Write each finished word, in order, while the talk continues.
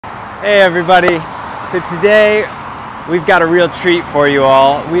Hey everybody, so today we've got a real treat for you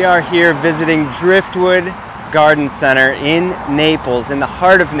all. We are here visiting Driftwood Garden Center in Naples, in the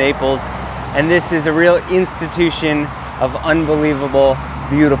heart of Naples, and this is a real institution of unbelievable,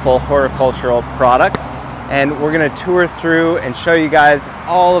 beautiful horticultural product. And we're gonna tour through and show you guys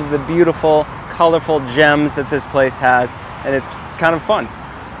all of the beautiful, colorful gems that this place has, and it's kind of fun.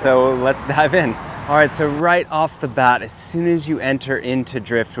 So let's dive in. All right, so right off the bat, as soon as you enter into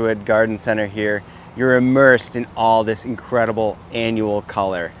Driftwood Garden Center here, you're immersed in all this incredible annual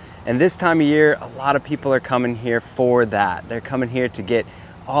color. And this time of year, a lot of people are coming here for that. They're coming here to get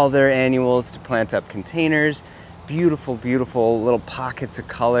all their annuals, to plant up containers, beautiful, beautiful little pockets of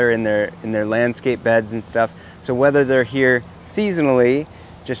color in their landscape beds and stuff. So whether they're here seasonally,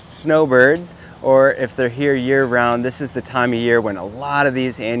 just snowbirds, or if they're here year-round, this is the time of year when a lot of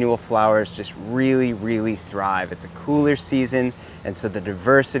these annual flowers just really, really thrive. It's a cooler season, and so the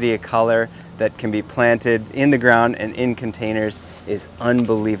diversity of color that can be planted in the ground and in containers is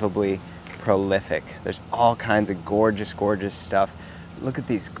unbelievably prolific. There's all kinds of gorgeous, gorgeous stuff. Look at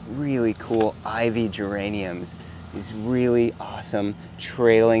these really cool ivy geraniums, these really awesome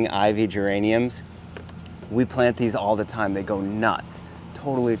trailing ivy geraniums. We plant these all the time. They go nuts.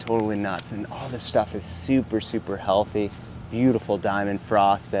 Totally nuts, and all this stuff is super, super healthy. Beautiful diamond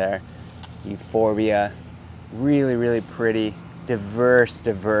frost there, euphorbia, really, really pretty, diverse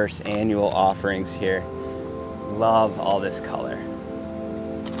annual offerings here. Love all this color.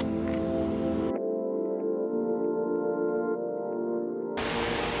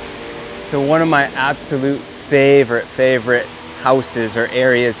 So one of my absolute favorite houses or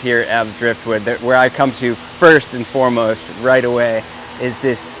areas here at Driftwood, where I come to first and foremost right away, is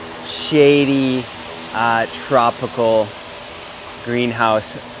this shady, tropical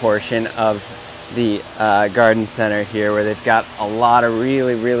greenhouse portion of the garden center here, where they've got a lot of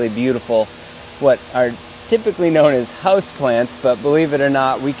really, really beautiful, what are typically known as house plants, but believe it or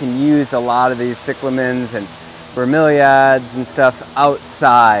not, we can use a lot of these cyclamens and bromeliads and stuff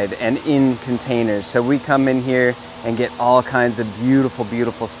outside and in containers. So we come in here and get all kinds of beautiful,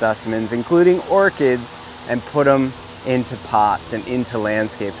 beautiful specimens, including orchids, and put them into pots and into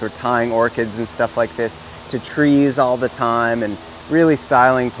landscapes. We're tying orchids and stuff like this to trees all the time and really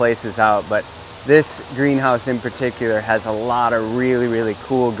styling places out. But this greenhouse in particular has a lot of really, really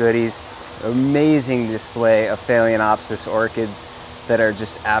cool goodies. Amazing display of Phalaenopsis orchids that are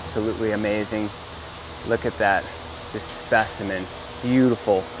just absolutely amazing. Look at that, just specimen.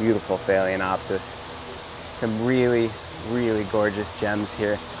 Beautiful, beautiful Phalaenopsis. Some really, really gorgeous gems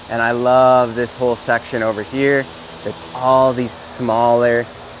here. And I love this whole section over here. It's all these smaller,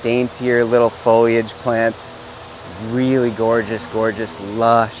 daintier little foliage plants. Really gorgeous, gorgeous,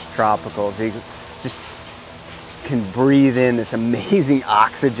 lush tropicals. You just can breathe in this amazing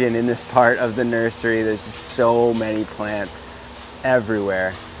oxygen in this part of the nursery. There's just so many plants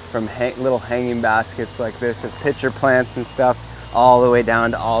everywhere, from little hanging baskets like this of pitcher plants and stuff, all the way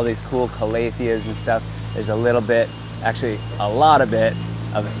down to all these cool calatheas and stuff. There's a little bit, actually a lot of it,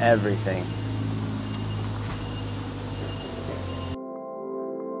 of everything.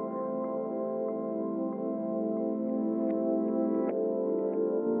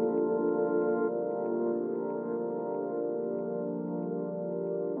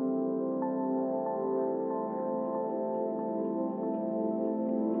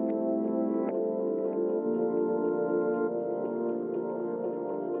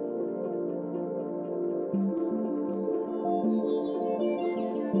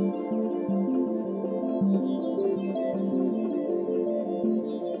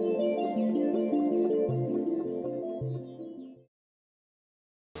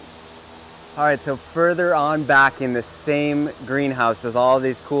 All right, so further on back in the same greenhouse with all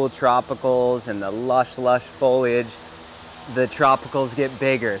these cool tropicals and the lush foliage, the tropicals get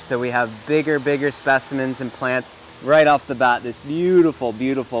bigger. So we have bigger specimens and plants. Right off the bat, this beautiful,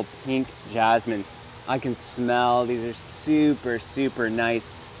 beautiful pink jasmine. I can smell, these are super, super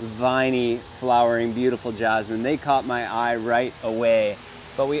nice, viney, flowering, beautiful jasmine. They caught my eye right away.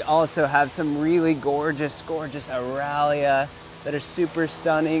 But we also have some really gorgeous, gorgeous Aralia that are super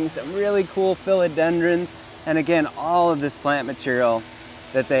stunning, some really cool philodendrons, and again, all of this plant material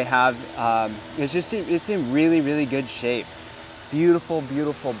that they have, it's in really, really good shape. Beautiful,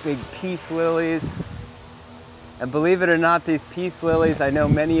 beautiful big peace lilies. And believe it or not, these peace lilies, I know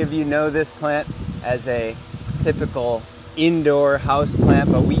many of you know this plant as a typical indoor house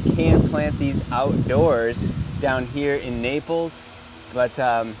plant, but we can plant these outdoors down here in Naples. But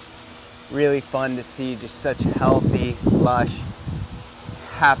really fun to see just such healthy, lush,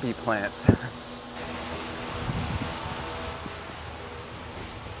 happy plants.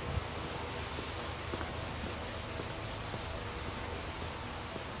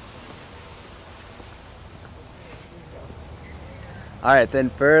 All right, then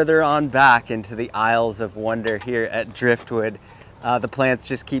further on back into the Isles of Wonder here at Driftwood, the plants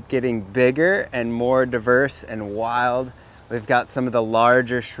just keep getting bigger and more diverse and wild. We've got some of the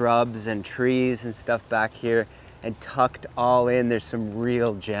larger shrubs and trees and stuff back here, and tucked all in, there's some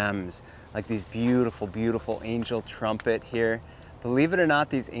real gems, like these beautiful, beautiful angel trumpet here. Believe it or not,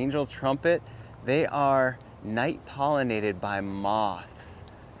 these angel trumpet, they are night pollinated by moths.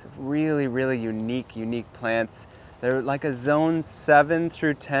 It's really, really unique plants. They're like a zone 7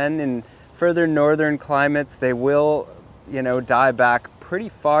 through 10. In further northern climates, they will, die back pretty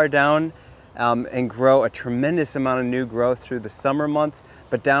far down and grow a tremendous amount of new growth through the summer months.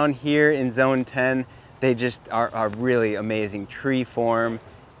 But down here in zone 10, they just are really amazing tree form,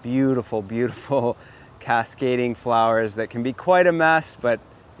 beautiful, beautiful cascading flowers that can be quite a mess, but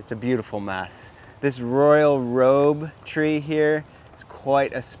it's a beautiful mess. This royal robe tree here is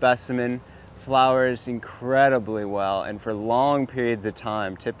quite a specimen. Flowers incredibly well and for long periods of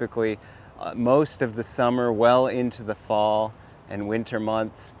time, typically most of the summer, well into the fall and winter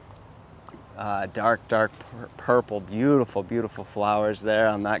months. Dark purple, beautiful, beautiful flowers there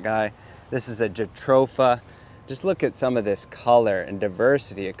on that guy. This is a Jatropha. Just look at some of this color and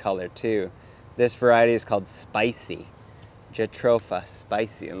diversity of color too. This variety is called Spicy. Jatropha,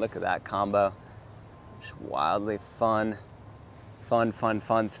 Spicy, and look at that combo. Just wildly fun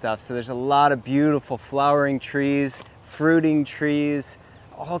stuff. So there's a lot of beautiful flowering trees, fruiting trees,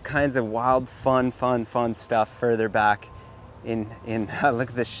 all kinds of wild, fun stuff further back in look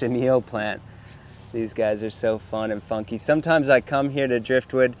at the chenille plant. These guys are so fun and funky. Sometimes I come here to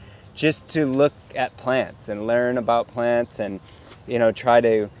Driftwood just to look at plants and learn about plants and, try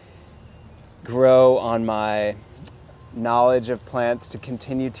to grow on my knowledge of plants to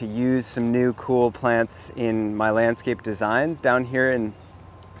continue to use some new cool plants in my landscape designs down here in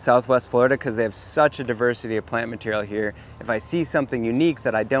Southwest Florida, because they have such a diversity of plant material here. If I see something unique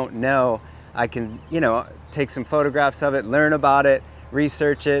that I don't know, I can, take some photographs of it, learn about it,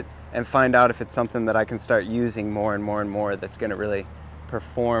 research it, and find out if it's something that I can start using more and more that's going to really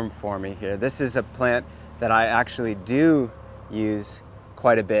perform for me here. This is a plant that I actually do use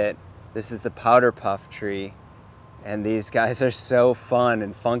quite a bit. This is the powder puff tree, and these guys are so fun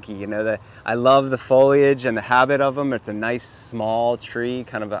and funky. I love the foliage and the habit of them. It's a nice small tree,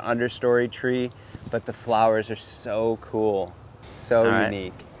 kind of an understory tree, but the flowers are so cool, so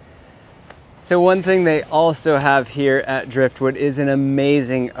unique. So one thing they also have here at Driftwood is an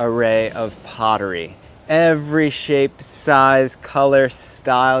amazing array of pottery. Every shape, size, color,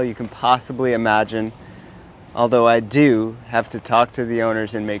 style you can possibly imagine. Although I do have to talk to the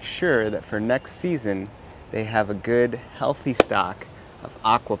owners and make sure that for next season, they have a good, healthy stock of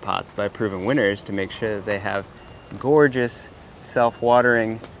aquapots by proven winners to make sure that they have gorgeous,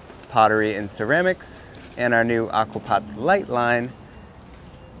 self-watering pottery and ceramics, and our new Aquapots Light line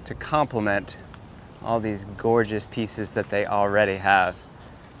to complement all these gorgeous pieces that they already have.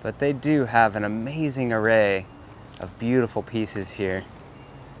 But they do have an amazing array of beautiful pieces here.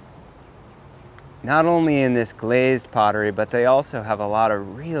 Not only in this glazed pottery, but they also have a lot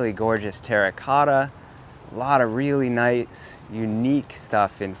of really gorgeous terracotta, a lot of really nice, unique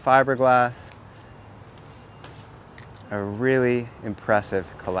stuff in fiberglass. A really impressive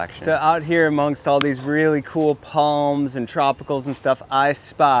collection. So out here amongst all these really cool palms and tropicals and stuff, I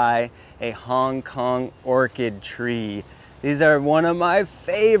spy a Hong Kong orchid tree. These are one of my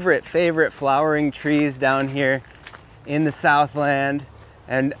favorite flowering trees down here in the Southland.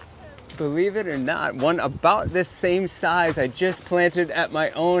 And believe it or not, one about this same size I just planted at my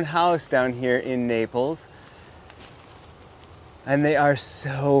own house down here in Naples. And they are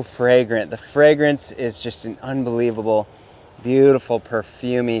so fragrant. The fragrance is just an unbelievable, beautiful,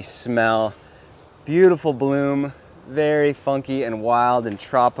 perfumey smell. Beautiful bloom, very funky and wild and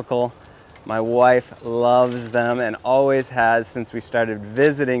tropical. My wife loves them and always has since we started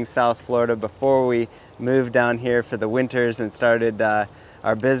visiting South Florida before we moved down here for the winters and started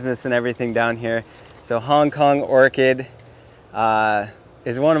our business and everything down here. So Hong Kong orchid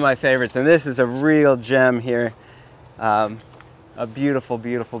is one of my favorites, and this is a real gem here. A beautiful,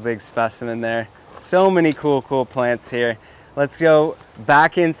 beautiful big specimen there. So many cool plants here. Let's go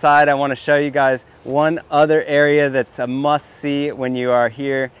back inside. I want to show you guys one other area that's a must-see when you are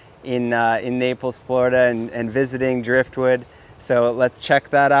here in Naples, Florida, and visiting Driftwood. So let's check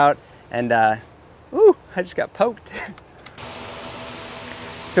that out. And ooh, I just got poked.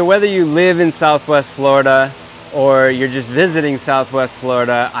 So whether you live in Southwest Florida or you're just visiting Southwest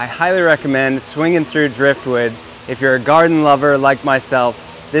Florida, I highly recommend swinging through Driftwood. If you're a garden lover like myself,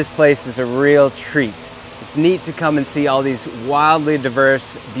 this place is a real treat. It's neat to come and see all these wildly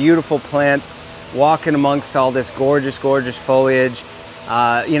diverse, beautiful plants, walking amongst all this gorgeous foliage,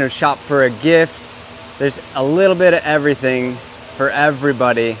 you know, shop for a gift. There's a little bit of everything for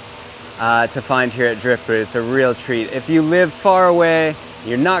everybody to find here at Driftwood. It's a real treat. If you live far away,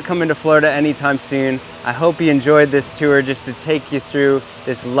 you're not coming to Florida anytime soon, I hope you enjoyed this tour just to take you through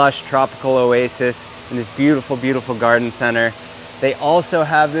this lush tropical oasis in this beautiful, beautiful garden center. They also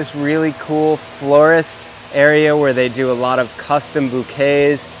have this really cool florist area where they do a lot of custom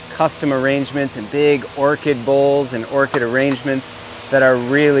bouquets, custom arrangements, and big orchid bowls and orchid arrangements that are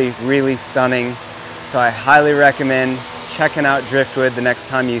really, really stunning. So I highly recommend checking out Driftwood the next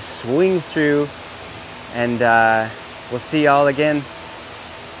time you swing through, and we'll see y'all again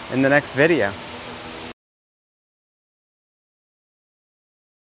in the next video.